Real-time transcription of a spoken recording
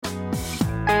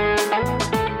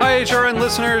HRN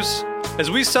listeners.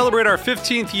 As we celebrate our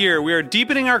 15th year, we are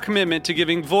deepening our commitment to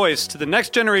giving voice to the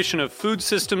next generation of food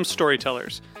systems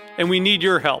storytellers, and we need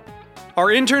your help. Our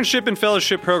internship and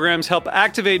fellowship programs help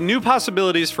activate new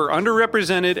possibilities for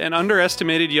underrepresented and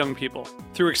underestimated young people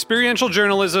through experiential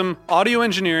journalism, audio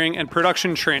engineering, and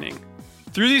production training.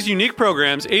 Through these unique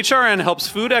programs, HRN helps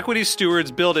food equity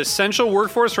stewards build essential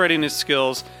workforce readiness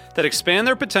skills that expand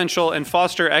their potential and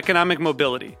foster economic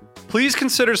mobility. Please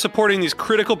consider supporting these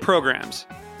critical programs.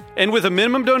 And with a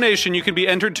minimum donation, you can be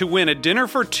entered to win a dinner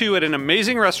for two at an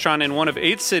amazing restaurant in one of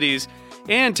 8 cities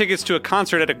and tickets to a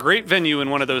concert at a great venue in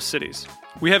one of those cities.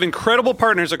 We have incredible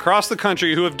partners across the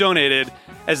country who have donated,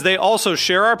 as they also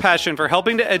share our passion for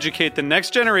helping to educate the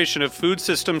next generation of food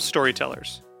systems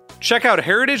storytellers. Check out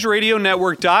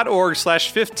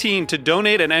heritageradionetwork.org/15 to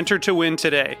donate and enter to win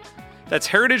today. That's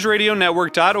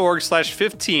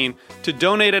heritageradionetwork.org/15 to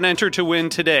donate and enter to win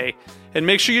today. And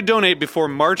make sure you donate before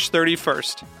March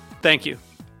 31st. Thank you.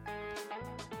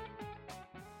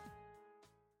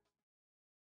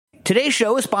 Today's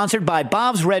show is sponsored by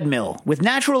Bob's Red Mill. With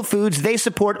natural foods, they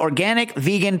support organic,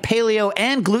 vegan, paleo,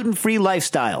 and gluten-free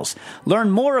lifestyles. Learn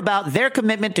more about their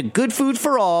commitment to good food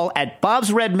for all at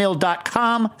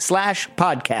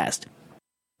bobsredmill.com/podcast.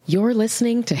 You're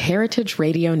listening to Heritage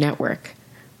Radio Network.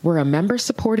 We're a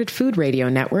member-supported food radio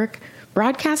network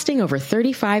broadcasting over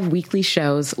 35 weekly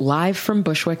shows live from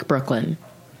Bushwick, Brooklyn.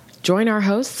 Join our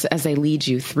hosts as they lead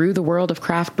you through the world of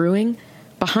craft brewing,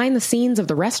 behind the scenes of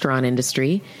the restaurant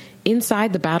industry,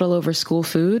 inside the battle over school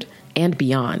food, and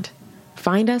beyond.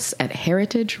 Find us at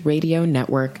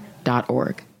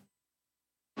heritageradionetwork.org.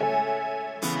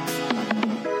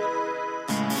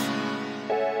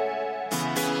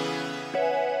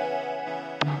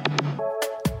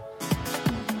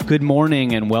 Good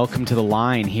morning and welcome to The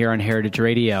Line here on Heritage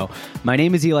Radio. My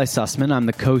name is Eli Sussman. I'm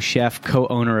the co-chef,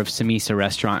 co-owner of Samisa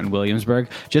Restaurant in Williamsburg.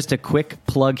 Just a quick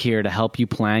plug here to help you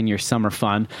plan your summer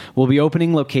fun. We'll be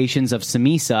opening locations of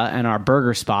Samisa and our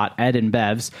burger spot, Ed and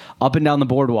Bev's, up and down the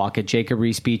boardwalk at Jacob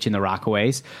Riis Beach in the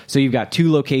Rockaways. So you've got 2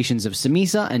 locations of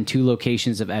Samisa and 2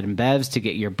 locations of Ed and Bev's to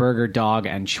get your burger, dog,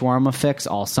 and shawarma fix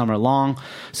all summer long.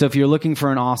 So if you're looking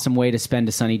for an awesome way to spend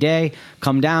a sunny day,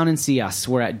 come down and see us.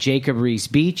 We're at Jacob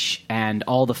Riis Beach, and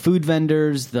all the food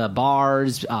vendors, the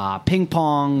bars, ping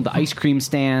pong, the ice cream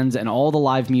stands, and all the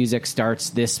live music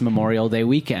starts this Memorial Day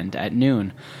weekend at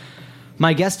noon.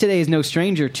 My guest today is no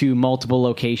stranger to multiple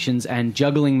locations and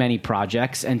juggling many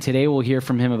projects, and today we'll hear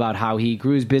from him about how he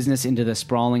grew his business into the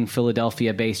sprawling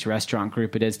Philadelphia-based restaurant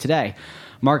group it is today.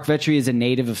 Marc Vetri is a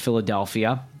native of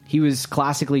Philadelphia. He was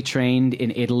classically trained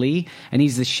in Italy, and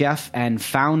he's the chef and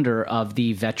founder of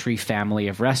the Vetri family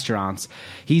of restaurants.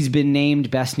 He's been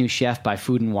named Best New Chef by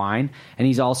Food and Wine, and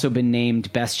he's also been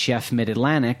named Best Chef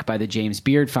Mid-Atlantic by the James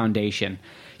Beard Foundation.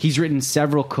 He's written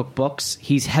several cookbooks.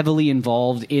 He's heavily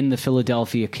involved in the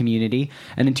Philadelphia community,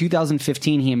 and in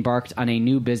 2015, he embarked on a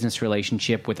new business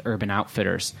relationship with Urban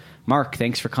Outfitters. Marc,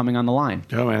 thanks for coming on The Line.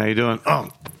 Yo, man, how you doing? Oh,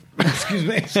 excuse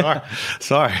me.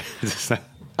 Sorry.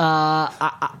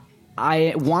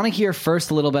 I want to hear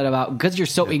first a little bit about, because you're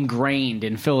so ingrained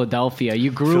in Philadelphia.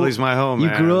 Philly's my home, You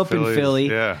man. grew up Philly's, in Philly.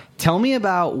 Yeah. Tell me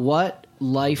about what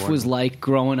life was like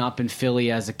growing up in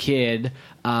Philly as a kid.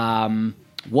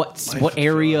 What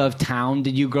area of town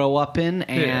did you grow up in?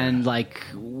 And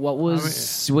what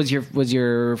was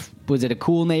it a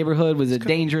cool neighborhood? Was it a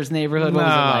dangerous neighborhood? What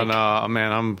was it like? No,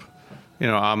 man.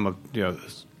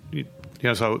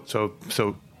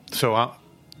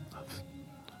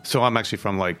 So I'm actually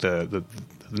from like the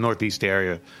northeast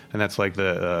area, and that's like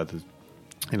basically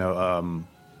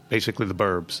the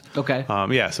burbs. Okay.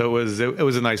 So it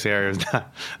was a nice area. It was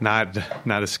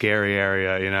not a scary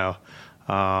area,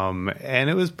 and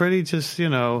it was pretty just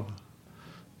the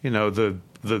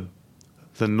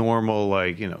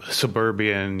normal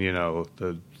suburban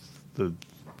the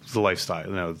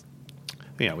lifestyle.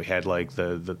 We had like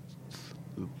the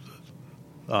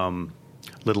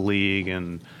Little League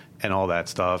and all that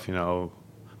stuff.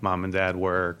 Mom and Dad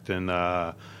worked and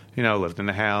lived in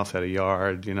the house, had a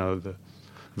yard. The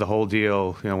whole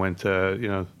deal. Went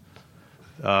to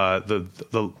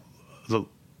the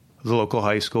local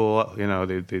high school.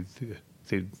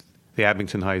 The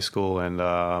Abington High School, and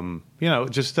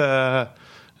just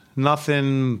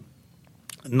nothing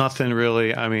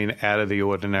really. I mean, out of the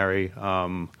ordinary.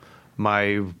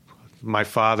 My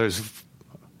father's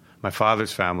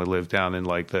family lived down in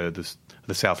like the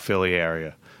South Philly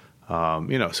area. So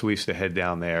we used to head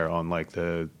down there on like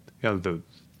the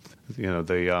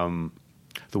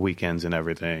weekends and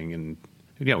everything, and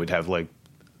we'd have like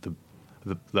the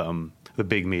the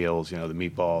big meals, the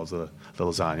meatballs, the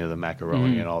lasagna, the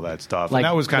macaroni, and all that stuff. And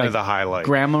that was kind of the highlight.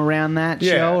 Grandma ran that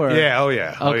Yeah, show? Or? yeah, oh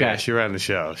yeah, oh Okay. yeah. She ran the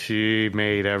show. She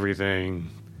made everything,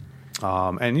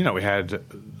 and we had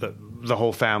the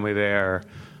whole family there.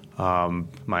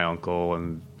 My uncle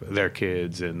and their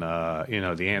kids, and the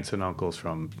aunts and uncles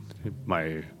from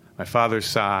my father's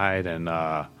side, and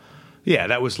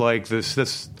that was like the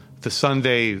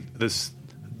Sunday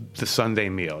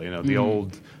meal. The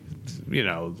old,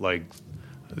 like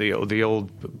the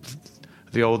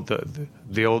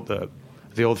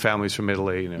old families from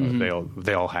Italy.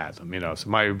 They all had them. So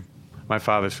my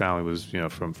father's family was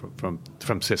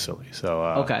from Sicily. So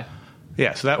Okay.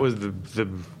 yeah. So that was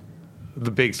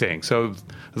the big thing. So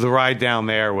the ride down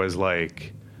there was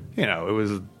like, it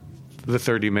was the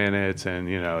 30 minutes, and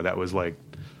that was like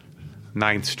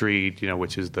 9th Street,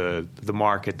 which is the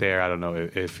market there. I don't know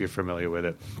if you're familiar with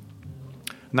it.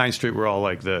 9th Street, where all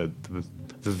like the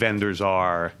vendors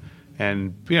are,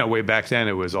 and way back then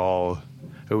it was all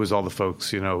the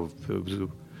folks, it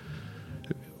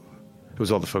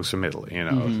was all the folks from Italy,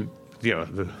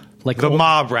 Like the old-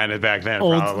 mob ran it back then,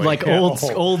 Old, probably. like Yeah, old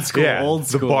school, yeah, old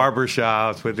school. The barber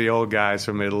shops with the old guys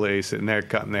from Italy sitting there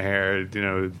cutting the hair,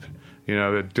 doing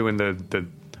the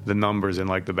numbers in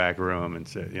like the back room and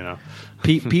shit,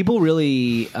 People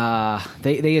really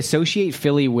they associate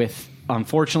Philly with,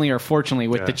 unfortunately or fortunately,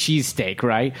 with the cheesesteak,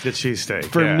 right? The cheesesteak.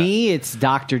 For me, it's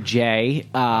Dr. J.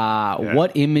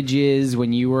 What images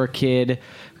when you were a kid,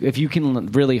 if you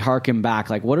can really harken back,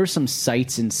 like what are some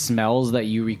sights and smells that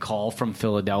you recall from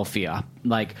Philadelphia?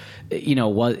 Like,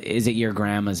 what is it? Your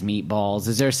grandma's meatballs?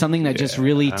 Is there something that just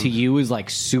really to you is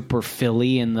like super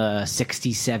Philly in the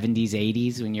 60s, 70s,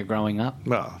 80s when you're growing up?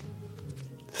 Well,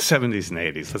 70s and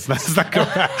 80s. Let's not go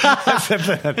back.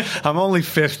 I'm only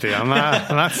 50. I'm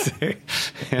not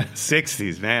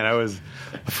 60s, man. I was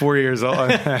 4 years old.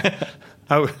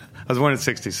 I was born in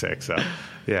 66. So,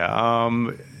 yeah.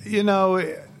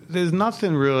 There's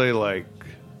nothing really like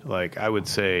I would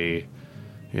say,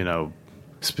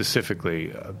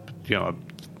 specifically,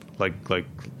 like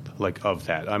of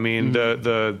that. I mean,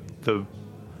 the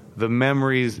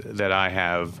memories that I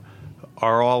have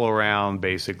are all around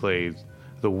basically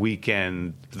the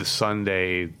weekend, the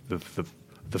Sunday, the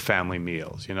family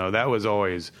meals. That was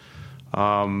always,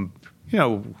 we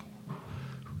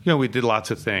did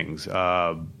lots of things,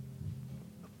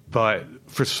 but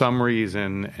for some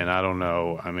reason, and I don't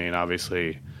know. I mean,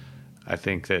 obviously, I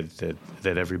think that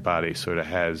everybody sort of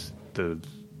has the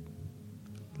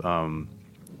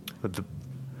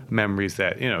memories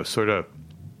that sort of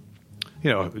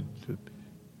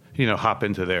hop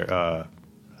into their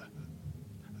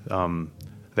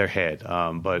head.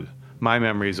 But my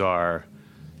memories are,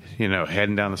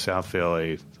 heading down to South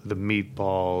Philly, the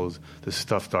meatballs, the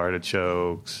stuffed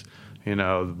artichokes,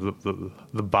 the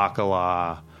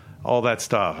bacala, all that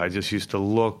stuff. I just used to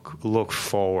look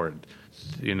forward,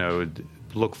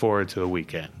 look forward to the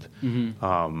weekend. Mm-hmm.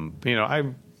 I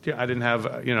didn't have,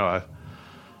 I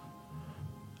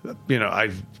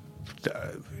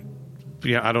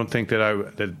don't think that I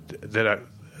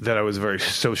was a very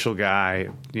social guy,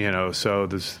 so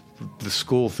the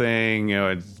school thing,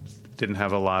 I didn't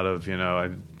have a lot of,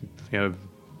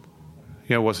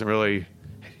 wasn't really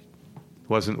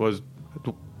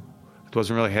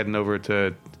heading over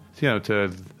to, to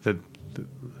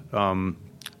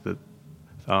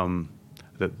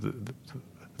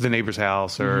the neighbor's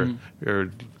house or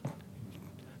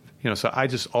so I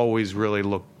just always really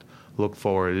look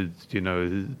forward,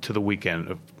 to the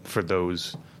weekend for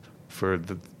the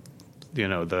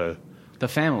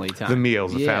family time, the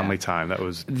meals, the family time. That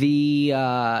was the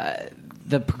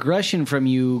progression from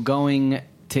you going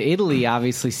to Italy.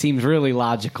 Obviously, seems really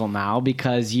logical now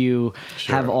because you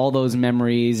have all those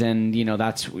memories, and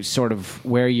that's sort of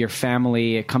where your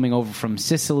family coming over from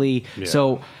Sicily. Yeah.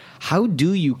 So, how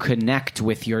do you connect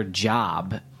with your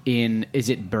job? Is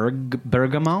it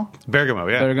Bergamo? Bergamo,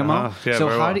 yeah. Bergamo. Yeah, so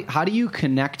how do you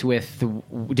connect with?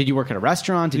 Did you work at a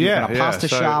restaurant? Did you work at a pasta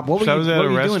shop? What were you doing? I was at a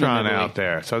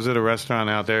restaurant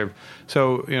out there.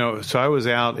 So so I was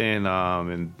out in I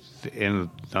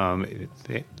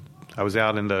was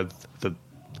out in the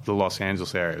Los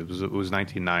Angeles area. It was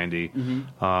 1990,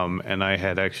 mm-hmm. And I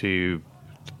had actually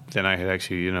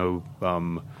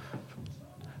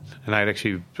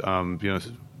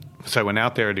so I went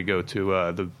out there to go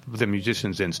to the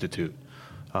Musicians Institute.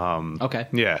 Okay.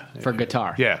 Yeah. For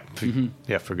guitar. Yeah.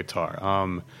 For guitar.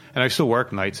 And I still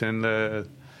work nights in the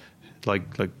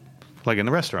like in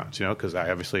the restaurants, because I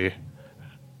obviously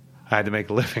had to make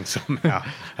a living somehow.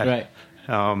 Right.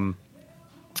 So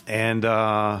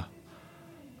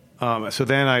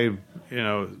then I,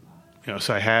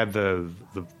 so I had the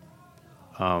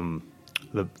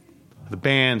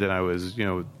band, and I was,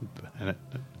 and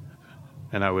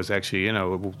I was actually,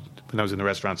 when I was in the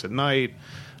restaurants at night,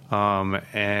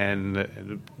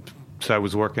 and so I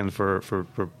was working for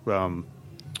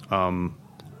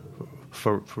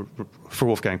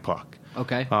Wolfgang Puck.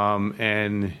 Okay.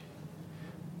 And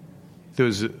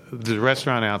there's a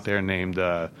restaurant out there named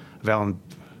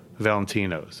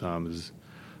Valentino's. There's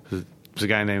a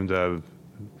guy named Mr.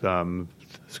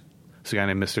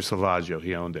 Salvaggio.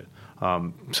 He owned it.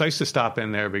 So I used to stop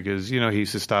in there because he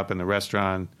used to stop in the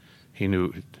restaurant. He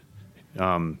knew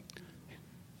the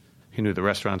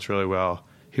restaurants really well.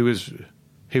 He was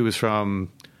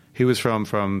from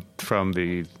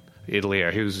the Italy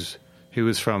area. He was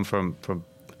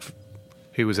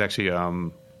actually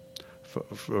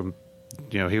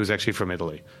from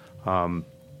Italy.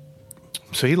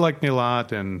 So he liked me a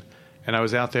lot, and I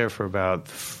was out there for about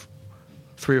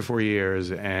 3 or 4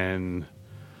 years, and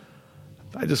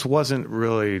I just wasn't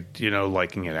really,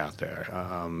 liking it out there.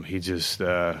 He just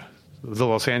the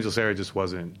Los Angeles area just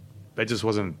wasn't. It just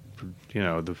wasn't,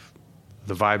 the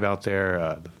vibe out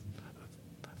there,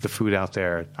 the food out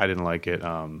there. I didn't like it.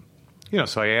 So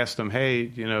I asked him, hey,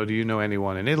 do you know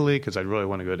anyone in Italy? Because I really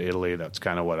want to go to Italy. That's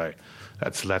kind of what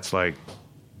that's like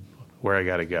where I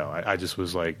got to go. I just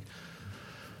was like,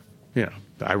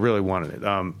 I really wanted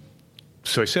it.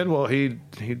 So I said, well, he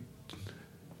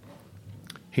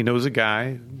knows a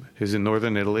guy who's in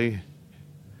northern Italy.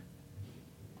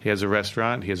 He has a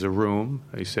restaurant. He has a room.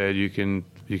 He said, you can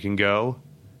go.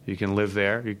 You can live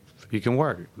there. You can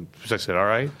work. So I said, all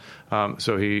right.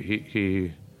 So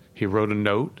he wrote a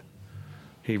note.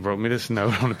 He wrote me this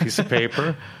note on a piece of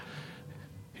paper.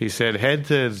 He said, head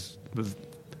to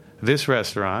this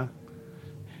restaurant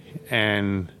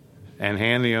and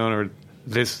hand the owner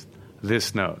this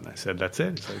note. And I said, that's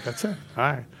it. He's like, that's it. All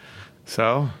right.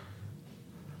 So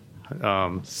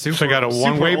so I got a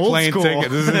one-way plane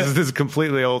ticket. This is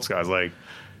completely old school. I was like,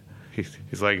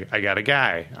 he's like, I got a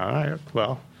guy. All right,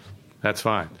 well, that's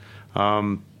fine.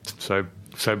 So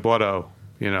I bought a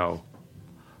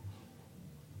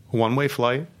one-way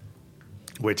flight,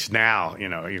 which now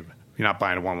you're not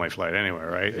buying a one-way flight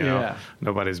anywhere, right?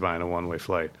 Nobody's buying a one-way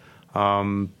flight.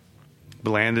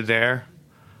 Landed there,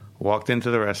 walked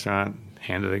into the restaurant,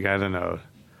 handed the guy the note.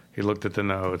 He looked at the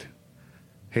note.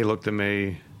 He looked at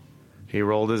me. He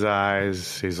rolled his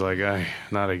eyes. He's like,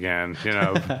 not again.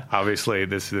 Obviously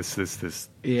this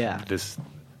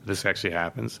actually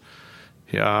happens.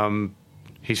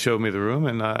 He showed me the room,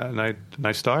 and I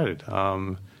started.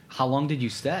 How long did you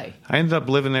stay? I ended up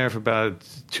living there for about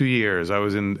 2 years. I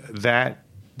was in that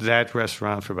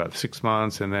restaurant for about 6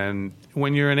 months, and then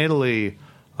when you're in Italy,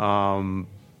 then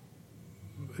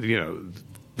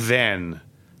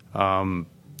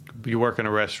you work in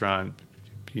a restaurant,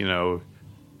 you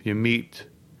meet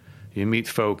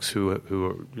folks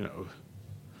who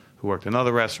worked in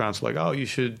other restaurants. Like, oh, you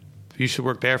should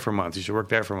work there for months. You should work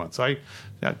there for months. So I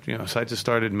just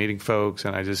started meeting folks,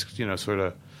 and I just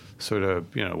sort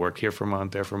of work here for a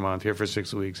month, there for a month, here for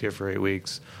 6 weeks, here for 8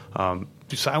 weeks. So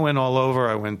I went all over.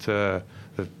 I went to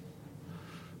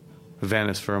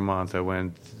Venice for a month. I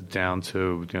went down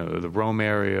to the Rome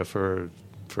area for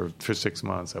 6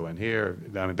 months. I went here,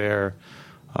 down there,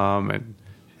 and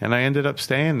I ended up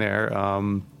staying there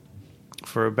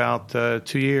for about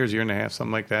 2 years, year and a half,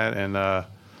 something like that. And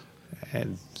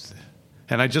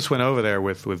I just went over there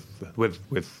with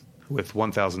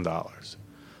 $1,000,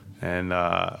 and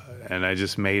I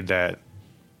just made that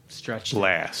stretch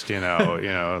last.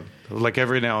 Like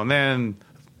every now and then,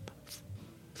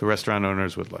 the restaurant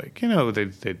owners would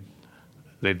they'd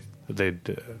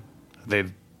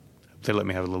let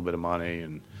me have a little bit of money,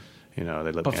 and they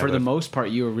let me. But for the most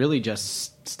part, you were really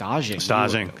just staging.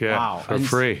 Wow, for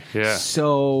free. Yeah.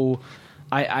 So,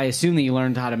 I assume that you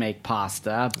learned how to make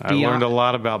pasta. I learned a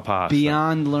lot about pasta.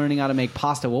 Beyond learning how to make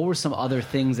pasta, what were some other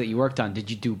things that you worked on?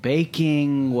 Did you do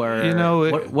baking? What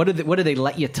did they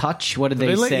let you touch? What did they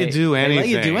say? They let you do anything. They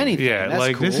let you do anything. Yeah, that's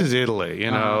like cool. This is Italy.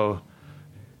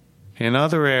 In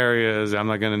other areas, I'm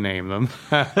not going to name them,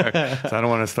 so I don't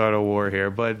want to start a war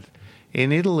here. But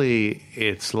in Italy,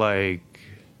 it's like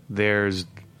there's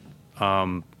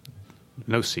no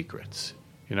secrets.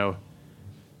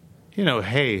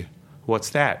 Hey,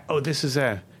 what's that? Oh, this is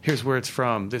here's where it's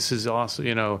from. This is awesome.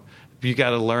 You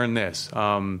got to learn this.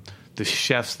 The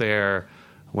chefs there,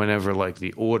 whenever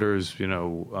the orders,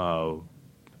 would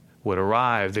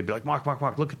arrive, they'd be like, Mark,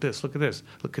 look at this, look at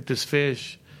this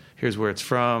fish. Here's where it's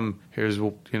from. Here's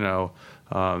the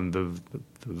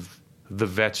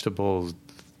vegetables,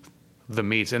 the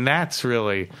meats, and that's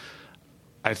really,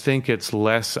 I think it's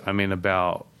less.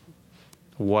 About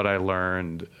what I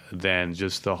learned than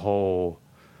just the whole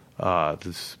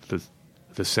the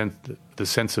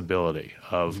sensibility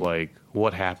of like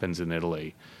what happens in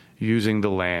Italy, using the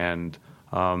land,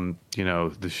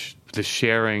 the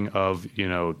sharing of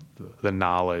the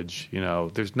knowledge.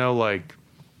 There's no like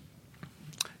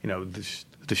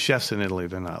the chefs in Italy.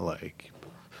 They're not like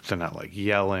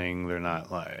yelling. They're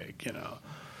not like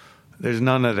There's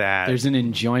none of that. There's an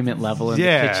enjoyment level in the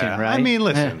kitchen, right? I mean,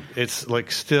 listen, it's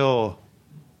like still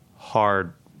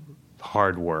hard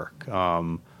work.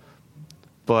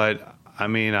 But I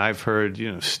mean, I've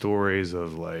heard, stories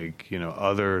of like,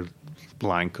 other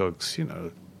line cooks,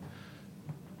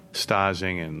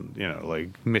 staging and,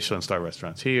 like Michelin star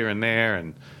restaurants here and there,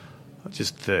 and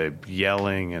just the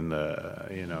yelling and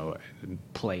the,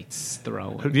 plates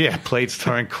throwing. Yeah, plates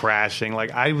throwing, crashing.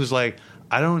 Like I was like,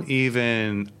 I don't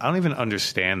even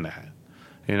understand that.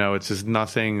 It's just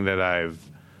nothing that I've,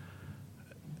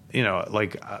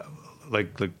 like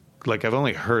I've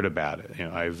only heard about it.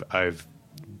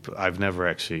 I've never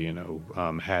actually,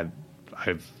 I've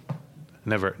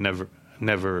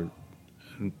never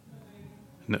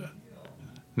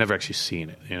actually seen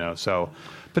it. So,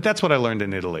 but that's what I learned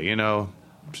in Italy.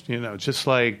 Just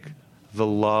like the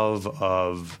love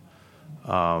of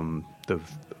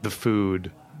the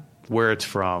food, where it's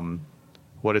from,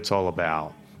 what it's all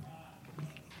about.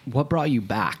 What brought you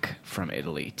back from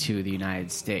Italy to the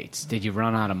United States? Did you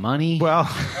run out of money? Well,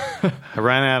 I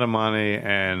ran out of money,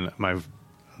 and my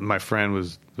friend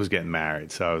was getting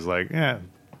married, so I was like, yeah,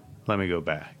 let me go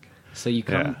back. So you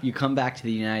come back to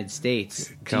the United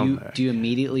States. Do you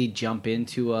immediately jump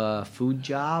into a food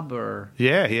job, or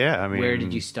yeah? I mean, where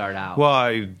did you start out? Well,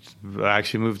 I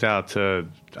actually moved out to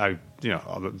so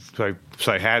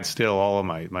I had still all of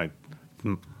my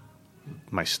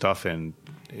stuff in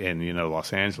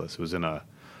Los Angeles. It was in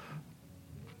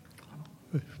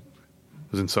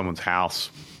someone's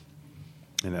house,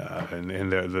 in the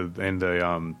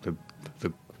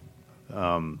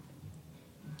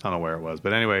I don't know where it was,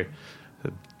 but anyway,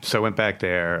 so I went back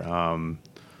there,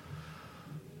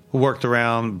 worked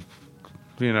around,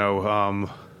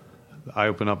 I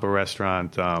opened up a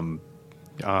restaurant in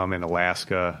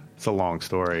Alaska. It's a long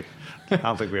story. I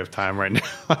don't think we have time right now.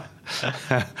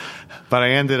 But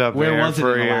I ended up Where there was it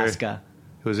for in a year. Alaska?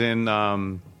 It was in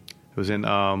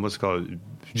what's it called,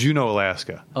 Juneau,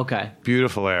 Alaska. Okay.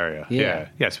 Beautiful area. Yeah.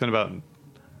 I spent about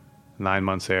 9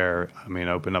 months there. I mean,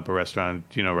 opened up a restaurant,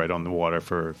 right on the water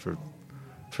for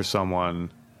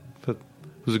someone. But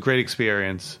it was a great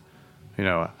experience.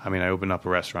 I mean, I opened up a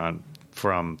restaurant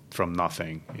from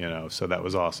nothing, so that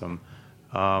was awesome.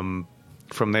 From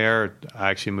there,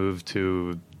 I actually moved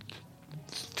to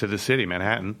the city,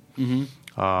 Manhattan. Mm-hmm.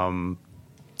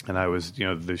 And I was,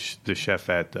 the chef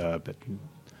at up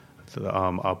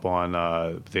on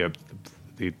the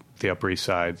Upper East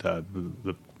Side, the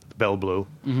Belle Blue.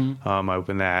 Mm-hmm. I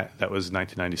opened that. That was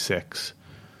 1996.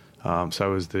 So I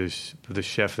was the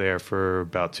chef there for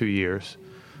about 2 years.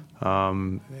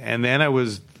 And then I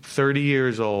was 30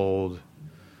 years old,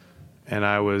 and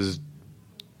I was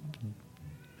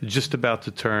just about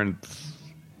to turn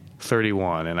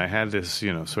 31. And I had this,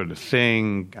 sort of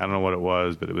thing. I don't know what it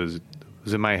was, but it was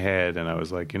in my head. And I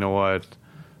was like, you know what?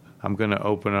 I'm going to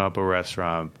open up a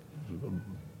restaurant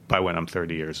by when I'm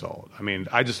 30 years old. I mean,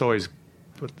 I just always...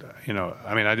 I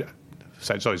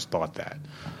just always thought that.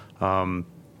 And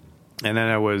then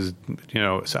I was,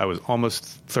 so I was almost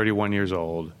 31 years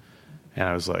old, and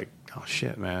I was like, oh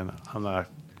shit, man, I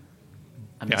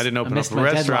didn't open up a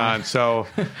restaurant, so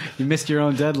you missed your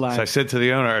own deadline. So I said to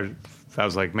the owner, I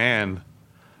was like, man,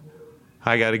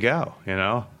 I got to go.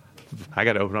 I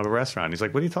got to open up a restaurant. He's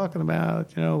like, what are you talking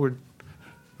about? We're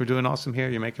doing awesome here.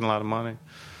 You're making a lot of money.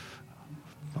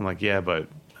 I'm like, yeah, but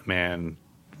man.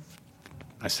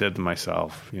 I said to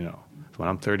myself, when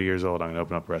I'm 30 years old, I'm going to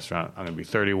open up a restaurant. I'm going to be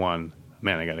 31.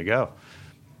 Man, I got to go.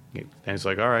 And it's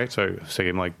like, all right. So I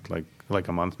gave him like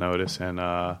a month notice, and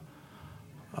then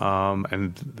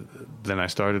I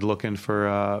started looking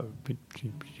for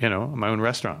my own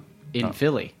restaurant in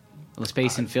Philly. A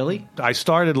space in Philly. I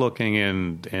started looking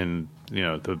in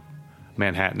the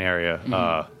Manhattan area.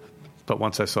 Mm-hmm. But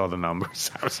once I saw the numbers,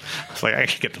 I was like, I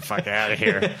can get the fuck out of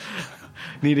here.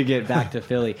 Need to get back to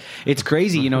Philly. It's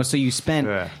crazy, so you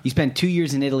spent 2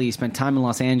 years in Italy, you spent time in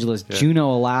Los Angeles,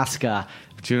 Juneau, Alaska.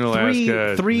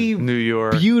 Three New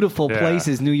York. Beautiful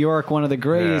places. New York, one of the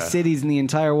greatest cities in the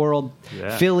entire world.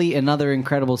 Yeah. Philly, another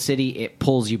incredible city. It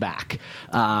pulls you back.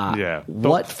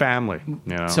 What family?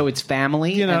 So it's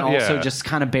family, and also just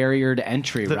kind of barrier to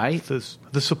entry, right?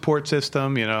 The support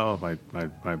system.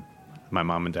 My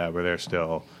mom and dad were there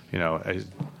still. I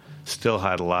still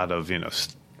had a lot of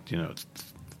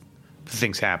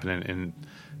things happening in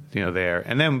there.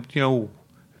 And then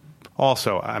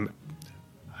also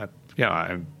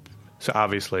so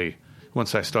obviously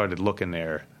once I started looking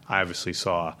there, I obviously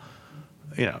saw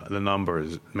the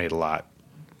numbers made a lot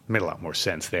more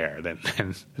sense there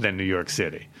than New York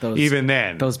City. Even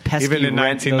then, those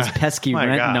pesky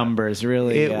rent numbers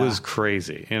really. It was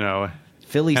crazy,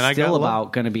 Philly's still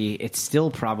it's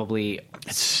still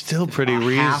pretty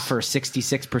half or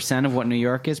 66% of what New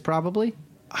York is probably.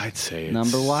 I'd say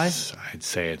number-wise? I'd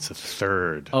say it's a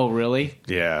third. Oh, really?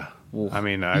 Yeah. Well,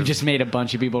 you just made a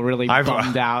bunch of people really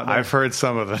bummed out. I've heard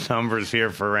some of the numbers here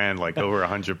for rent, like over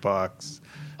 $100,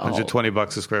 $120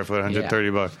 a square foot,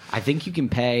 $130. I think you can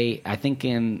pay. I think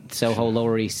in Soho,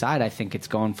 Lower East Side, I think it's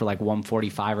going for like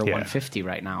 $145 or $150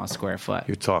 right now a square foot.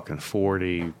 You're talking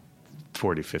 $40,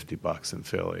 $50 in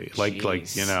Philly.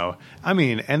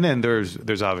 Jeez. And then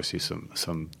there's obviously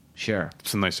some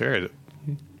nice areas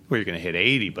where you're going to hit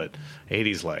 80, but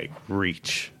 80's like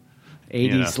reach.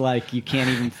 80's like you can't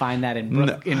even find that in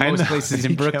most places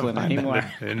in Brooklyn anymore.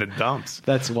 In the dumps.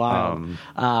 That's wild.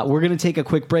 We're going to take a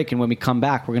quick break, and when we come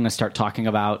back, we're going to start talking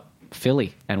about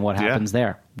Philly and what happens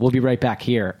there. We'll be right back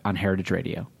here on Heritage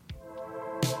Radio.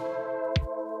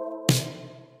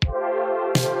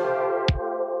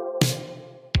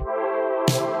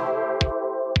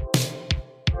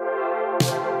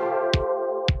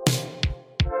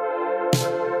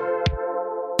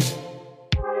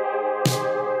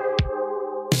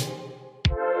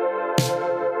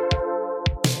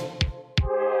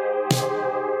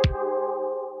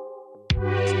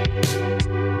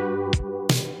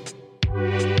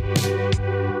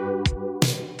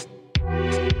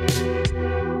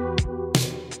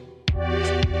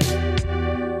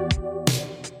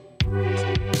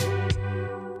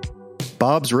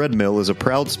 Bob's Red Mill is a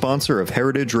proud sponsor of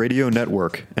Heritage Radio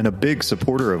Network and a big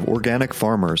supporter of organic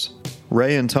farmers.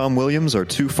 Ray and Tom Williams are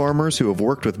two farmers who have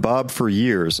worked with Bob for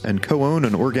years and co-own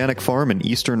an organic farm in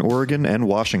eastern Oregon and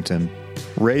Washington.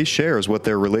 Ray shares what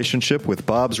their relationship with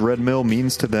Bob's Red Mill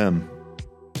means to them.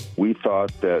 We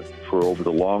thought that for over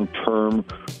the long term,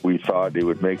 we thought it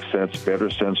would make better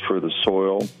sense for the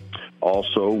soil.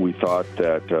 Also, we thought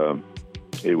that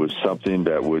it was something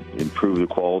that would improve the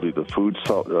quality of the food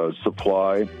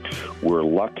supply. We're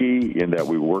lucky in that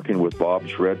we're working with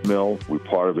Bob's Red Mill. We're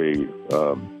part of a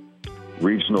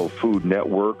regional food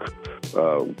network.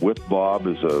 With Bob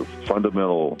is a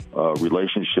fundamental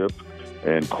relationship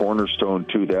and cornerstone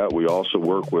to that. We also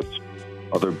work with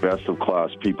other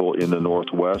best-of-class people in the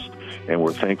Northwest, and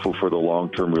we're thankful for the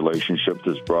long-term relationship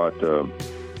that's brought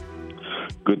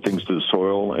good things to the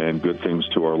soil and good things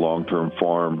to our long-term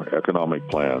farm economic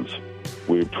plans.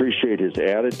 We appreciate his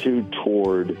attitude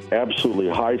toward absolutely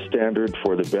high standard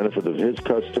for the benefit of his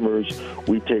customers.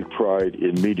 We take pride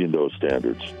in meeting those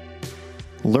standards.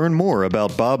 Learn more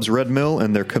about Bob's Red Mill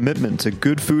and their commitment to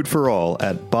good food for all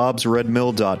at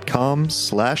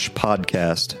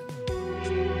bobsredmill.com/podcast.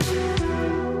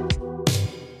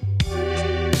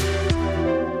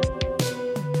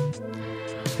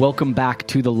 Welcome back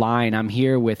to The Line. I'm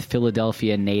here with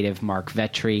Philadelphia native Marc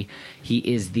Vetri. He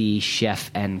is the chef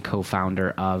and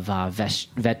co-founder of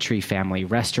Vetri Family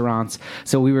Restaurants.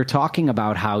 So we were talking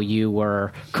about how you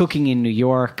were cooking in New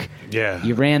York. Yeah.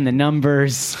 You ran the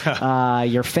numbers.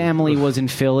 Your family was in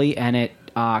Philly, and it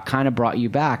kind of brought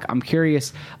you back. I'm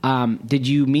curious, did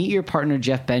you meet your partner,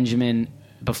 Jeff Benjamin,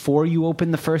 before you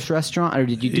opened the first restaurant, or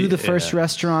did you do the first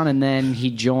restaunt and then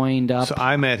he joined up? So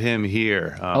I met him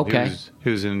here. Okay. He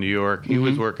was in New York. He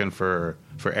was working for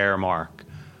Aramark.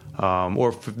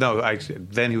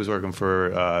 Then he was working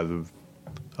for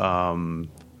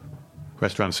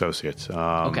Restaurant Associates.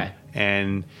 Okay.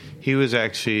 And he was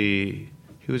actually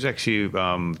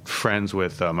friends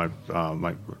with my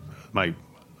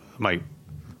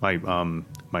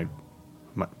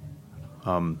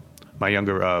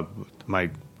younger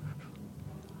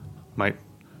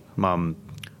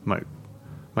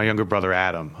my younger brother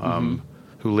Adam,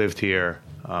 who lived here.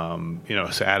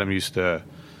 So Adam used to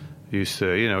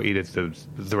eat at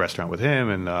the restaurant with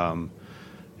him,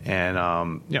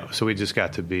 and so we just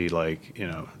got to be like we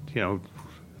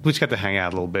just got to hang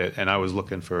out a little bit, and I was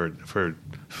looking for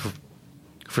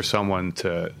someone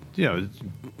to to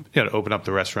open up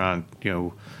the restaurant,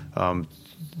 to run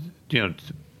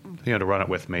it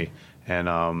with me, and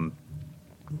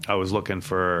I was looking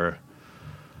for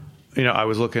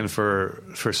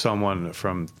someone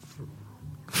from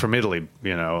Italy,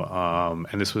 and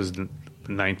this was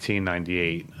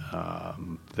 1998.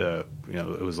 It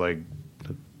was like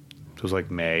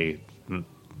May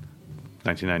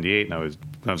 1998, and I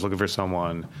was looking for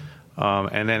someone,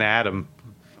 and then Adam,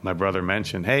 my brother,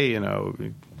 mentioned, hey,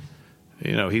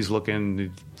 he's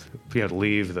looking, he had to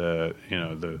leave the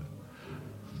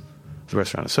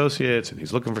restaurant associates, and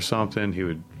he's looking for something. He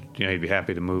would, he'd be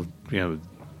happy to move, to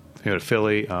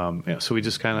Philly. So we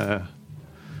just kind of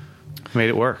made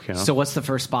it work. So what's the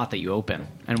first spot that you open,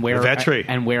 and where? Vetri.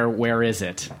 And where is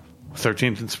it?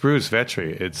 13th and Spruce,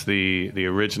 Vetri. It's the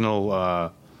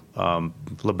original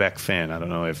Lebec Fin. I don't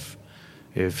know if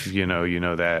you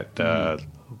know that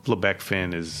Lebec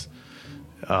Fin is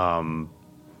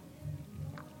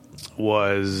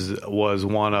was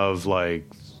one of like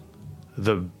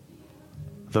the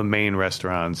main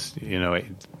restaurants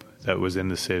that was in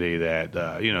the city that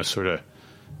sort of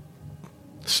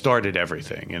started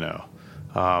everything.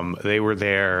 They were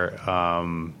there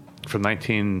from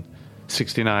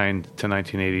 1969 to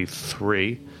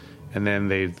 1983, and then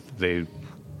they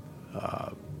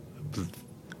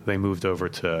moved over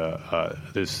to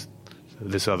this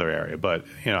other area. But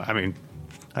I mean,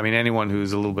 anyone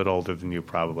who's a little bit older than you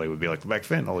probably would be like, Lebec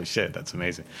Fin, holy shit, that's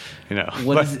amazing. No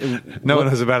one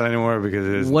knows about it anymore because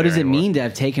it isn't. What does it anymore. mean to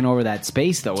have taken over that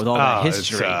space though, with all that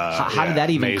history? How did that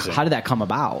amazing. How did that come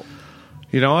about?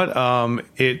 You know what?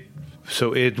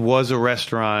 It was a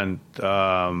restaurant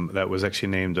that was actually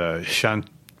named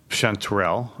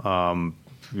Chanterelle.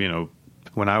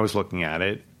 When I was looking at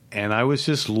it, and I was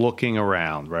just looking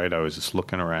around, right? I was just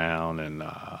looking around, and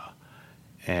I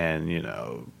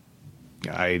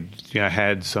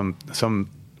had some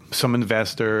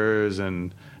investors,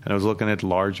 and I was looking at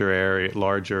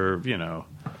larger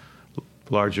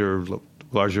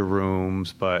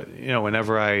rooms. But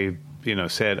whenever I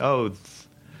said, oh,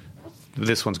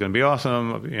 this one's going to be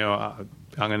awesome, I'm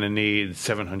going to need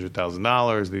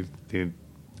 $700,000.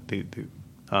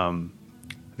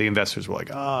 The investors were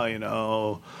like,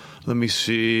 oh, let me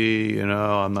see,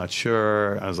 I'm not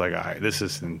sure. I was like, all right, this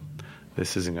isn't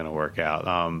going to work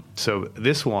out. So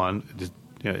this one,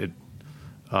 it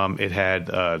had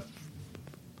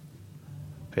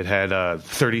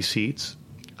 30 seats.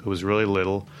 It was really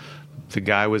little. The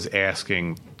guy was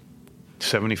asking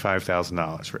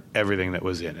 $75,000 for everything that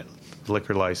was in it,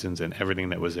 liquor license and everything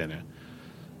that was in it.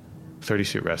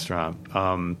 30-seat restaurant.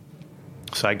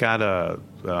 So I got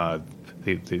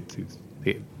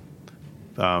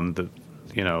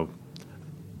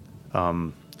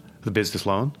the business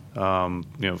loan, from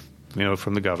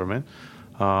the government,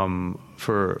 for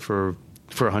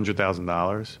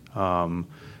 $100,000,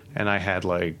 and I had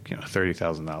like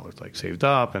 $30,000 like saved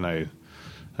up, and I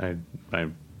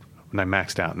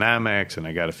maxed out in Amex, and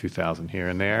I got a few thousand here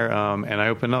and there, and I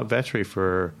opened up Vetri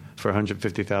for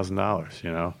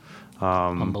 $150,000.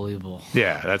 Unbelievable.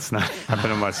 Yeah, that's not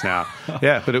happening much now.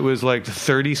 Yeah, but it was like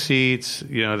 30 seats.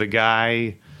 The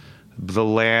guy, the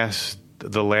last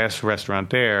restaurant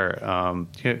there,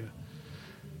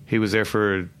 he was there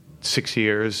for 6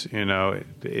 years.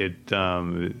 It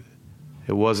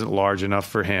wasn't large enough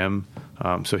for him,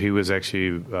 so he was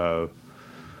actually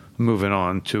moving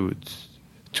on to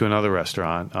another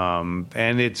restaurant.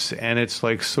 And it's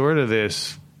like sort of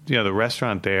this, the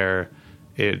restaurant there,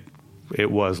 it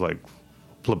was like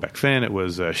Lebec Fin, it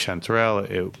was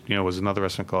Chanterelle, it was another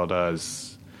restaurant called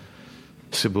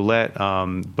Ciboulette,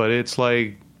 but it's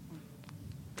like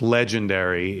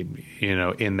legendary,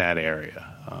 in that area.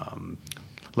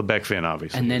 Lebec Fin,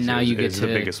 obviously, and then now you get to the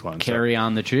biggest one, carry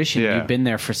on the tradition. Yeah. You've been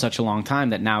there for such a long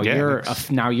time that now you're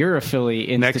a Philly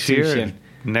institution.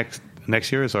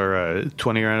 Next year is our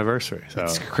 20-year anniversary. So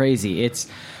it's crazy. It's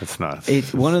nuts.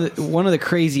 It's one of the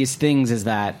craziest things is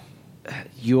that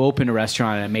you opened a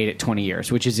restaurant and it made it 20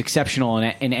 years, which is exceptional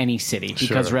in any city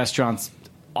because restaurants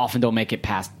often don't make it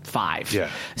past 5. Yeah.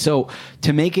 So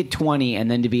to make it 20 and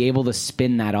then to be able to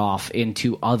spin that off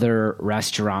into other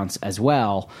restaurants as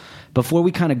well. Before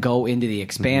we kind of go into the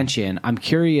expansion, I'm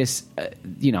curious,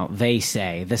 they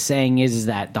say, the saying is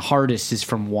that the hardest is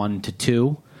from 1 to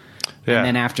 2. Yeah. And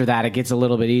then after that, it gets a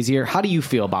little bit easier. How do you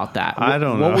feel about that? I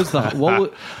don't know.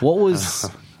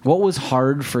 What was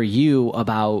hard for you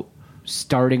about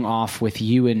starting off with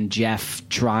you and Jeff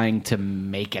trying to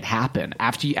make it happen?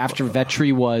 After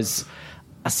Vetri was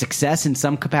a success in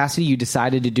some capacity, you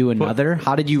decided to do another.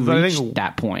 How did you reach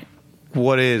that point?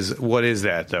 What is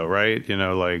that though, right?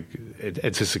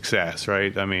 It's a success,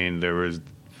 right? I mean, there was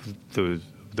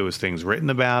things written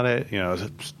about it,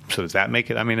 so does that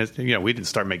make it? I mean, we didn't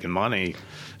start making money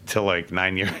till like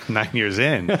 9 years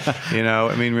in,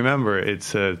 I mean, remember it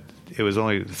was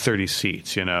only 30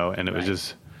 seats, and it was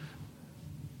just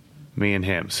me and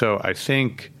him. So I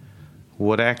think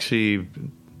what actually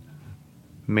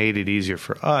made it easier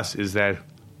for us is that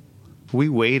we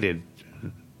waited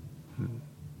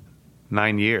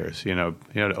 9 years, to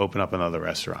open up another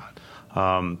restaurant.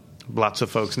 lots of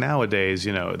folks nowadays,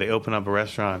 they open up a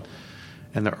restaurant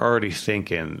and they're already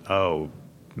thinking, oh,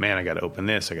 man, I got to open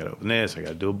this, I got to open this, I got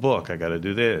to do a book, I got to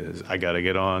do this, I got to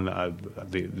get on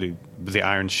the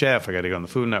Iron Chef, I got to get on the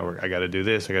Food Network, I got to do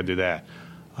this, I got to do that.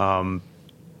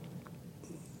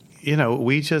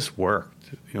 We just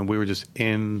worked. We were just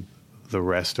in the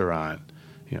restaurant,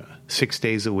 6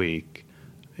 days a week,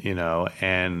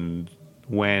 and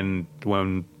when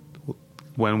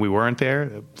we weren't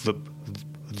there,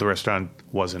 the restaurant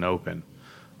wasn't open.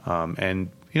 And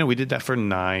we did that for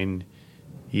 9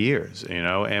 years, and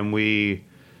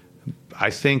I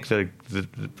think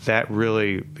that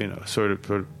really, sort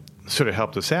of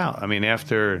helped us out. I mean,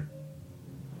 after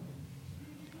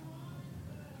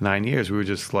 9 years, we were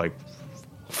just like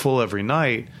full every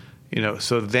night,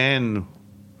 so then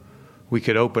we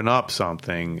could open up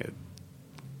something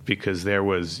because there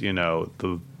was,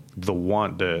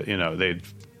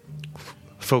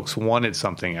 folks wanted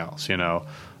something else, so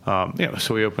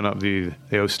we opened up the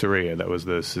Osteria. That was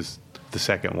the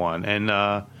second one,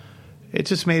 and it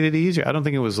just made it easier. I don't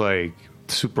think it was like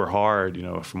super hard,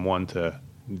 from one to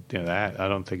that. I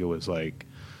don't think it was like,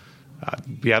 I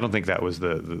don't think that was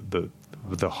the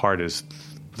hardest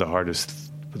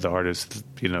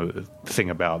thing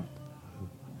about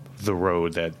the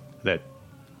road that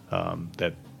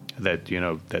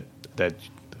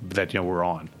we're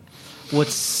on.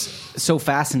 What's so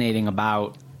fascinating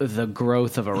about the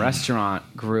growth of a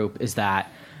restaurant group is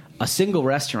that a single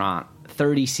restaurant,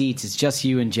 30 seats, is just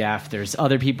you and Jeff. There's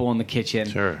other people in the kitchen.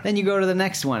 Sure. Then you go to the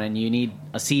next one and you need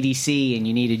a CDC and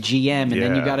you need a GM, and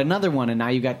then you got another one, and now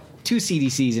you got 2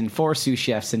 CDCs and 4 sous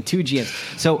chefs and 2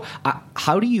 GMs. So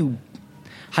how do you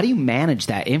manage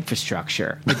that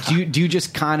infrastructure? Like, do you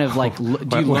just kind of like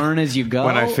do you learn as you go?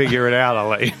 When I figure it out, I'll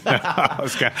let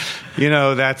you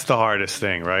know. That's the hardest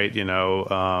thing, right?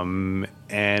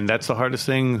 And that's the hardest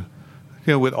thing,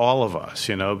 with all of us,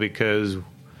 because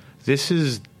this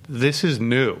is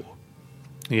new,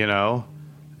 So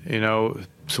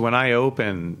when I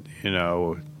opened,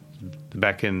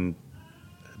 back in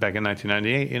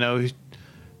 1998,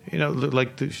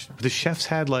 like the chefs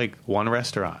had like one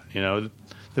restaurant,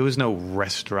 There was no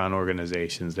restaurant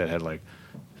organizations that had like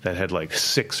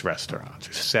 6 restaurants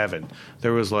or 7.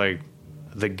 There was like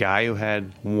the guy who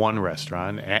had one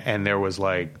restaurant, and there was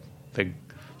like the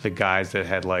guys that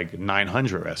had like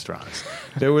 900 restaurants.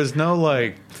 There was no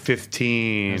like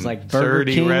 15, it was like Burger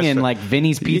 30 King restaurants. And like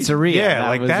Vinny's Pizzeria.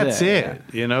 Yeah, that's it.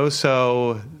 Yeah.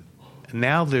 So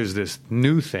now there's this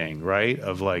new thing, right?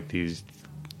 Of like these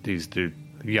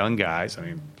young guys. I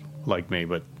mean, like me,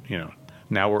 but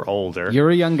now we're older.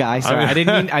 You're a young guy. Sorry, I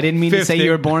didn't mean to say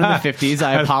you were born in the 50s.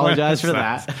 I apologize for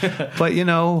that. But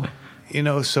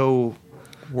so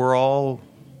we're all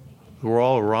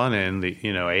running the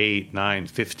 8, 9,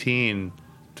 15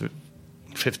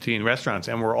 restaurants,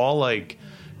 and we're all like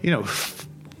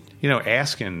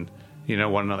asking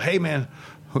one another, hey man,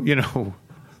 how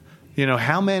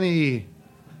many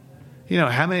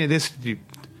of this do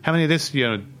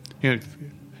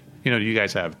you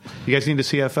guys have? You guys need a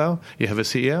CFO? You have a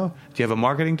CEO? Do you have a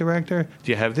marketing director?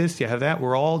 Do you have this? Do you have that?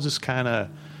 We're all just kind of,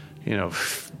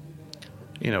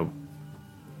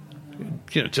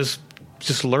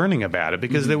 just learning about it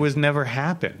because there was never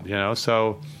happened,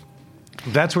 So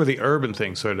that's where the urban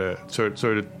thing sort of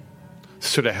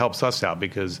helps us out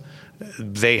because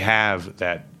they have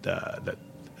that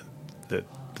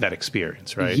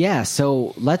experience, right? Yeah.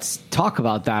 So let's talk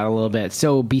about that a little bit.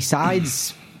 So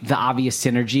besides the obvious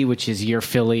synergy, which is you're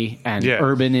Philly and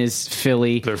urban is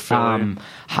Philly. They're Philly.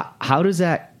 How does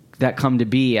that come to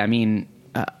be? I mean,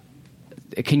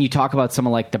 can you talk about some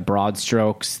of like the broad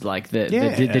strokes, like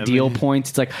the deal points?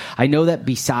 It's like, I know that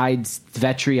besides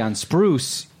Vetri on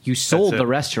Spruce, you sold the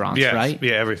restaurants, right?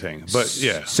 Yeah, everything. But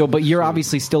yeah. So, but you're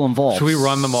obviously still involved. So we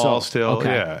run them all still.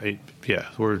 Okay. Yeah.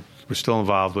 We're still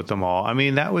involved with them all. I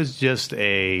mean, that was just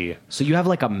a... So you have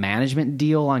like a management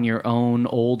deal on your own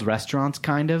old restaurants,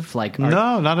 kind of? Like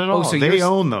No, not at all. Oh, so they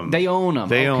own them. They own them.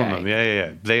 They own them.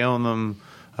 Yeah. They own them.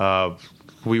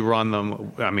 We run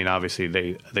them. I mean,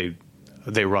 obviously,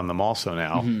 they run them also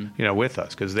now, with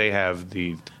us because they have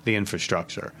the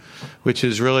infrastructure, which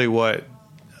is really what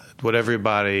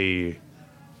everybody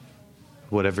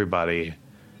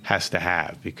has to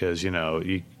have because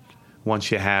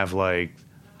once you have like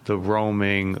the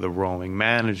roaming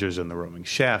managers and the roaming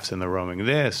chefs and the roaming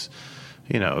this,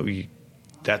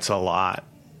 that's a lot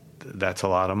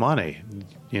of money,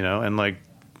 and like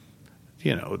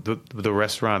the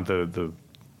restaurant the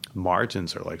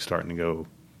margins are like starting to go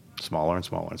smaller and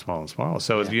smaller and smaller and smaller.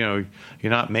 So you're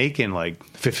not making like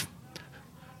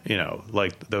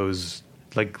like those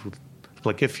like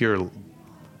if you're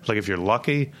like if you're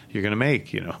lucky, you're going to make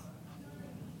 4%,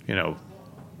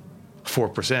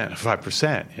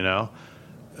 5%.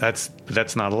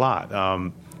 That's not a lot.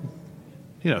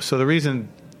 So the reason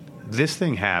this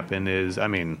thing happened is, I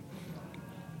mean,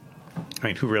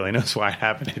 who really knows why it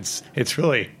happened? It's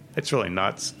really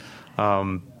nuts.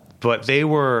 But they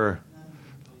were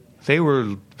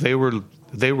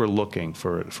looking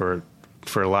for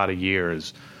a lot of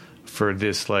years for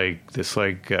this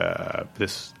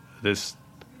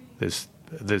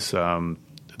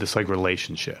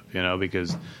relationship,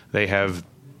 because they have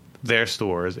their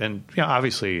stores and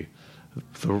obviously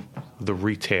the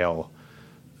retail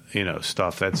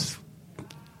stuff that's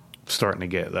starting to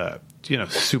get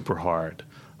super hard.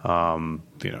 A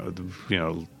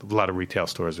lot of retail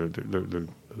stores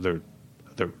they're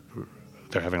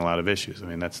having a lot of issues. I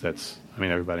mean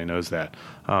everybody knows that.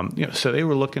 So they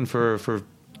were looking for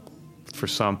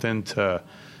something to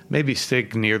maybe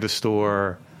stick near the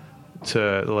store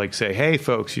to like say, hey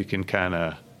folks, you can kind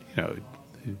of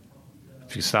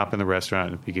if you stop in the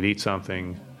restaurant, you could eat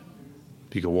something,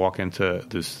 you could walk into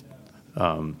this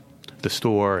the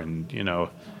store and you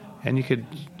could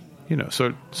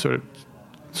sort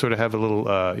of have a little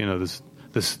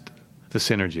this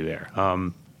synergy there.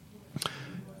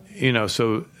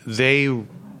 So they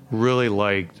really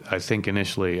liked, I think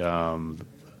initially, the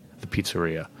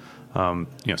pizzeria.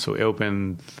 So we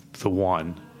opened the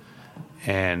one,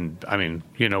 and I mean,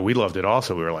 we loved it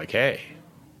also. We were like, hey,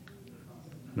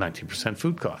 19%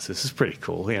 food costs. This is pretty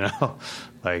cool,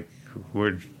 like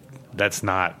that's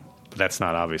not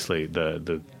obviously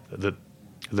the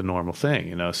normal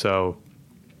thing, So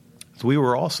we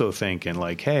were also thinking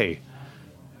like, hey,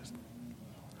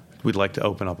 we'd like to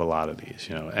open up a lot of these,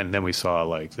 And then we saw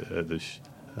like the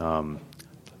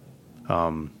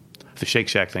Shake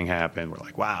Shack thing happen. We're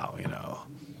like, wow,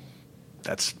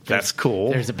 that's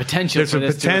cool. There's a potential. There's for a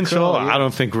this potential. To occur, yeah. I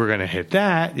don't think we're going to hit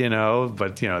that,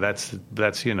 But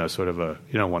that's sort of a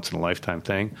once in a lifetime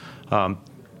thing.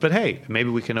 But hey, maybe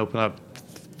we can open up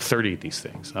 30 of these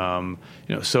things.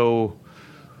 So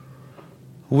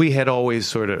we had always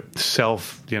sort of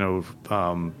self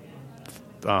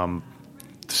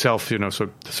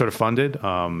funded.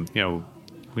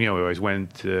 We always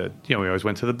went to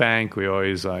the bank. We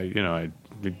always I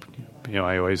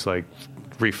always like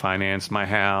refinanced my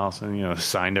house and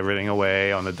signed everything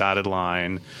away on the dotted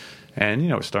line.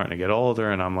 And we're starting to get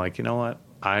older, and I'm like, what?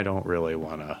 I don't really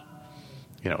want to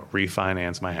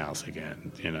refinance my house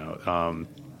again.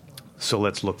 So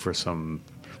let's look for some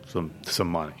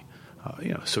money.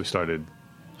 So we started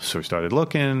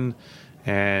looking,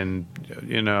 and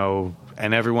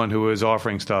and everyone who was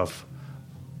offering stuff,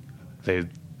 they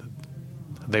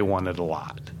wanted a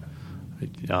lot.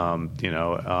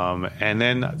 And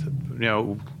then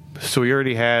so we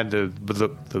already had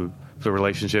the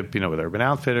relationship with Urban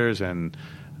Outfitters, and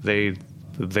they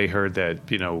heard that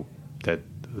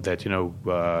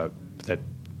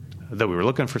that we were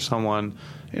looking for someone,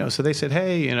 so they said,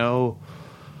 hey,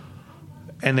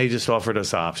 and they just offered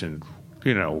us option,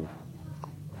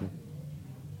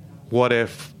 what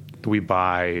if we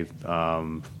buy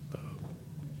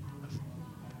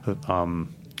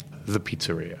the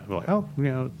pizzeria? We're like, oh,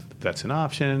 that's an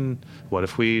option. What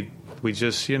if we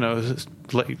just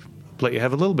let you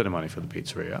have a little bit of money for the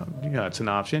pizzeria? It's an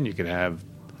option. You could have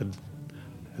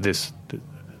this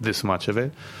much of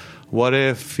it. What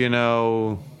if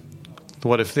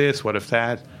what if this? What if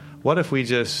that? What if we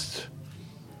just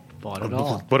bought it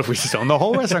all? What if we just own the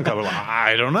whole restaurant company?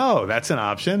 I don't know. That's an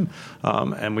option.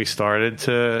 And we started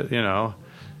to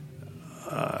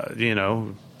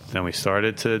then we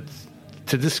started to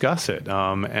discuss it.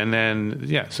 And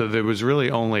then so there was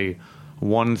really only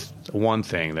one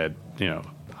thing that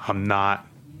I'm not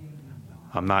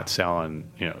selling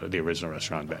the original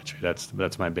restaurant Vetri.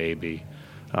 That's my baby.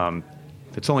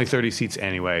 It's only 30 seats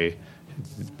anyway.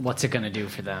 What's it going to do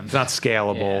for them? It's not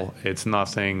scalable. Yeah. It's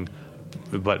nothing,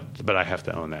 but I have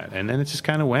to own that. And then it just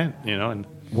kind of went, And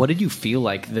what did you feel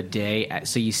like the day?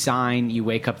 So you sign, you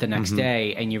wake up the next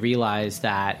day, and you realize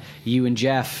that you and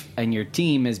Jeff and your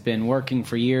team has been working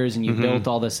for years, and you built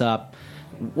all this up.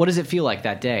 What does it feel like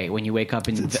that day when you wake up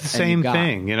and it's the same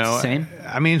thing, Same.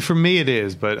 I mean, for me it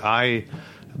is, but I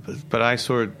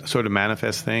sort of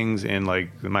manifest things in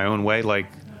like my own way.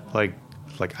 Like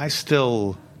I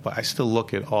still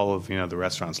look at all of the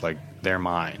restaurants like they're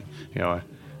mine, and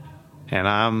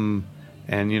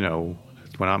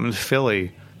when I'm in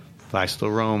Philly, I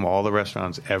still roam all the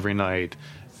restaurants every night,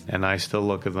 and I still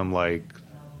look at them like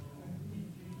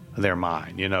they're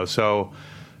mine, So,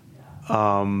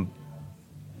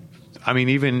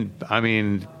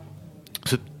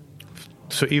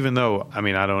 so so even though, I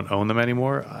mean, I don't own them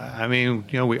anymore, I mean,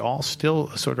 we all still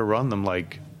sort of run them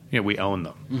like, we own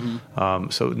them. Mm-hmm.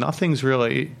 So nothing's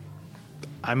really,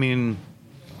 I mean,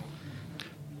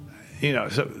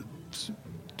 so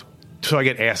I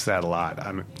get asked that a lot.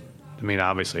 I mean,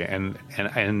 obviously, and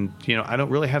I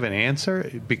don't really have an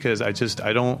answer because I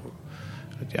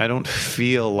don't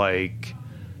feel like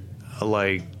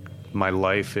my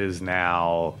life is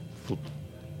now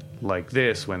like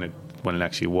this when it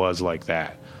actually was like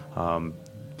that.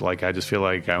 Like I just feel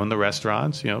like I own the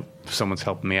restaurants. Someone's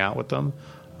helping me out with them,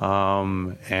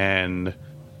 and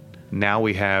now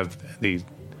we have the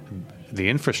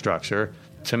infrastructure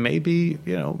to maybe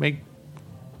I don't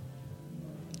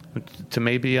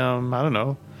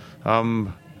know,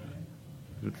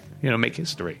 make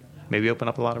history. Maybe open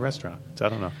up a lot of restaurants. I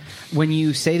don't know. When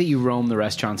you say that you roam the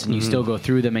restaurants and you still go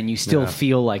through them and you still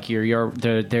feel like they're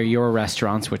your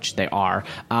restaurants, which they are,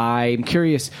 I'm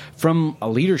curious, from a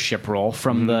leadership role,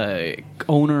 from the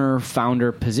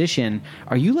owner-founder position,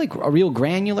 are you like a real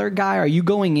granular guy? Are you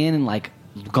going in and like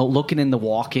looking in the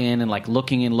walk-in and like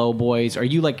looking in low boys? Are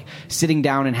you like sitting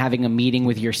down and having a meeting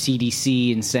with your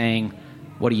CDC and saying,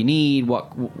 what do you need?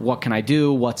 What can I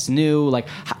do? What's new? Like,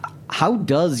 how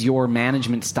does your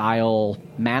management style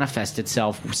manifest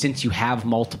itself since you have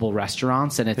multiple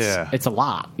restaurants and it's a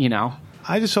lot,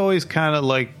 I just always kind of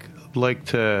like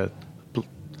to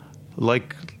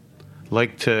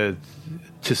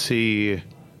see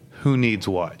who needs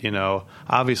what,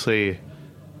 Obviously,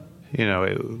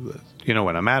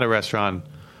 when I'm at a restaurant,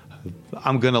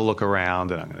 I'm going to look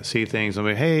around and I'm going to see things. I'm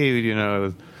like, hey,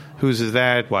 whose is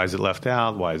that? Why is it left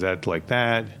out? Why is that like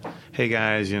that? Hey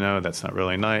guys, that's not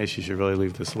really nice. You should really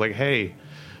leave this. Like, hey,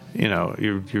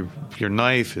 your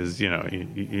knife is,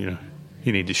 you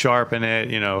need to sharpen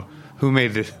it. Who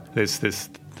made this this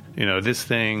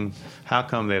thing? How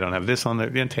come they don't have this on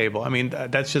the table? I mean,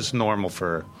 that's just normal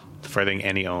for I think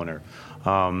any owner.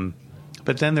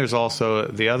 But then there's also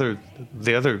the other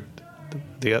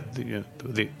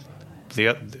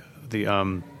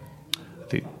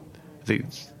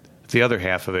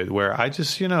half of it where I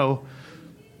just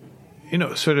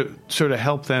sort of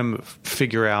help them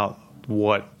figure out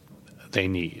what they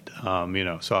need.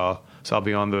 So I'll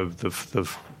be on the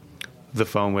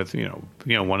phone with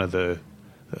one of the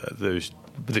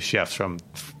chefs from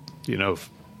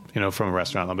from a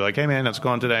restaurant. I'll be like, hey man, how's it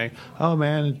going today? Oh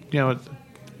man,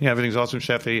 everything's awesome,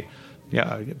 chefy.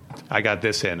 Yeah, I got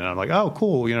this in, and I'm like, oh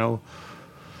cool. What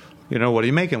are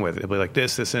you making with it? It'll be like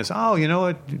this, and this. Oh, you know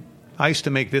what? I used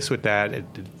to make this with that.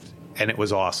 And it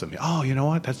was awesome. Oh, you know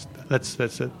what? That's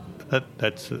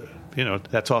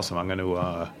awesome. I'm going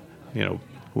to,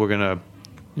 we're going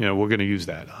to use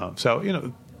that.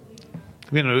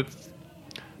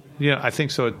 I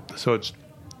think so. So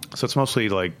it's mostly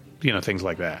like things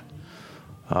like that.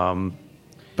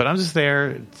 But I'm just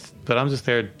there.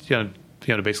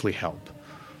 To basically help.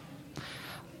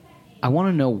 I want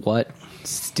to know what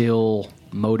still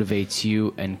motivates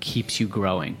you and keeps you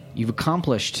growing. You've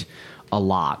accomplished a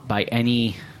lot by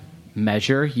any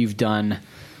measure. You've done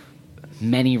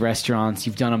many restaurants.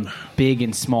 You've done them big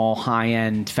and small,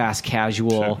 high-end, fast casual.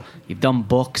 Sure. You've done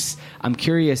books. I'm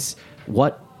curious,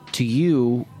 what do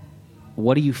you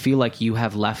feel like you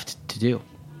have left to do?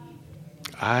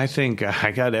 I think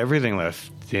I got everything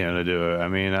left, to do. I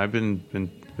mean, I've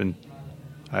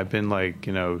been like,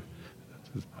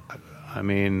 I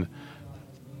mean,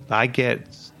 I get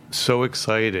so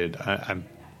excited.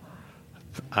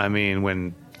 I mean,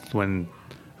 when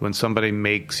somebody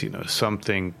makes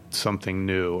something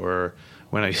new, or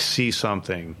when I see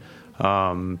something,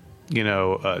 the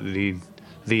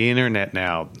internet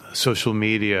now, social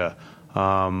media,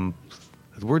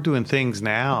 we're doing things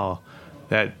now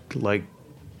that like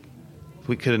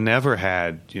we could have never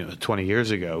had 20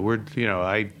 years ago.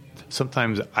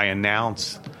 Sometimes I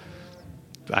announce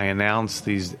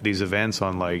these events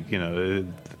on like the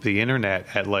internet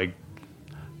at like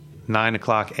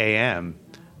 9:00 a.m.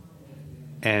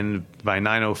 and by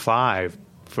 9:05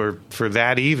 for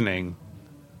that evening,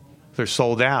 they're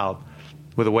sold out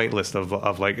with a wait list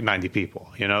of like 90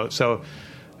 people. So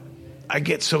I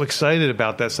get so excited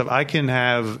about that stuff. I can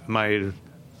have my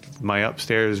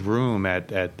upstairs room at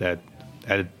the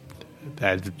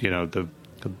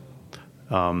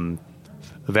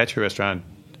Vetri restaurant,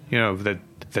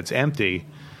 that's empty,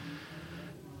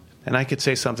 and I could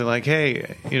say something like,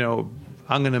 "Hey,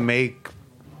 I'm going to make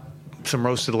some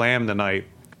roasted lamb tonight.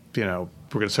 We're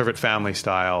going to serve it family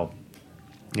style.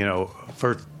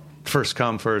 First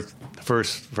come, first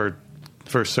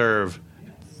serve."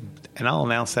 And I'll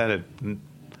announce that at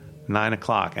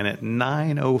 9:00, and at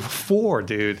 9:04,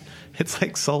 dude, it's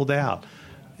like sold out.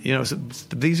 so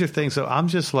these are things. So I'm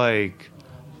just like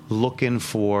looking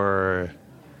for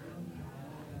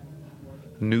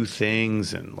new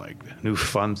things and like new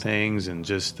fun things, and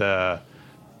just I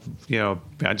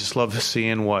just love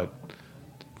seeing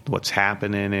what's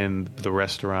happening in the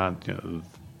restaurant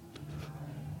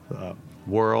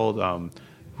world.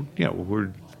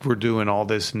 We're doing all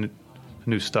this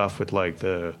new stuff with like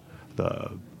the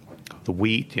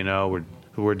wheat.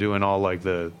 We're doing all like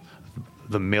the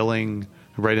milling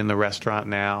right in the restaurant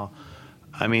now.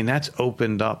 I mean, that's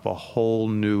opened up a whole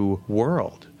new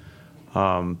world.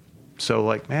 So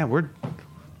like, man, we're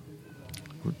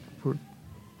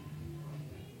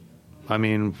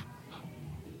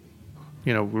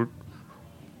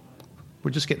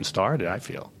just getting started, I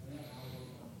feel.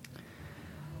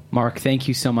 Marc, thank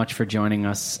you so much for joining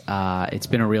us. It's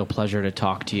been a real pleasure to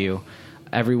talk to you.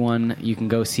 Everyone, you can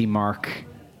go see Marc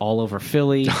all over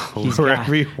Philly.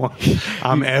 Everyone.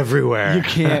 I'm everywhere.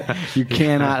 You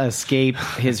cannot escape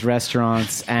his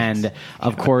restaurants. And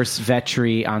of course,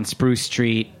 Vetri on Spruce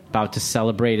Street, about to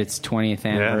celebrate its 20th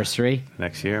anniversary. Yeah.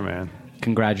 Next year, man.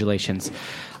 Congratulations.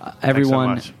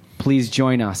 Everyone, Thanks so much. Please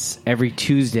join us every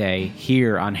Tuesday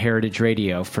here on Heritage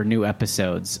Radio for new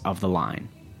episodes of The Line.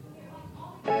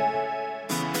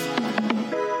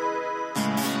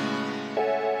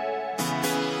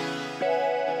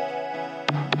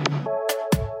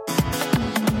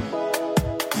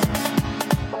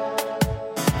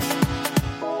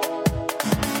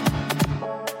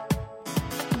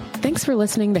 Thanks for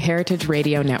listening to Heritage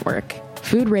Radio Network,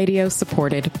 food radio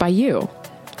supported by you.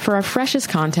 For our freshest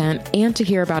content and to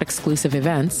hear about exclusive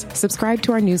events, subscribe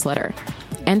to our newsletter.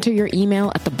 Enter your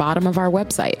email at the bottom of our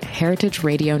website,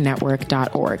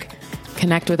 heritageradionetwork.org.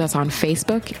 Connect with us on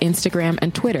Facebook, Instagram,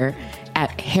 and Twitter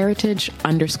at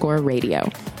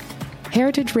heritage_radio.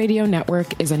 Heritage Radio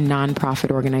Network is a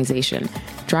nonprofit organization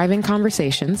driving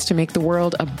conversations to make the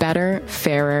world a better,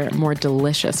 fairer, more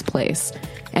delicious place.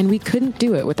 And we couldn't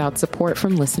do it without support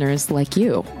from listeners like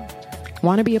you.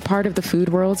 Want to be a part of the food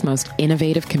world's most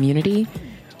innovative community?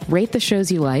 Rate the shows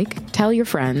you like, tell your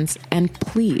friends, and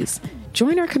please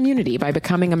join our community by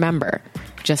becoming a member.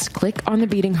 Just click on the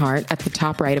beating heart at the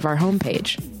top right of our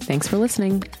homepage. Thanks for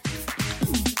listening.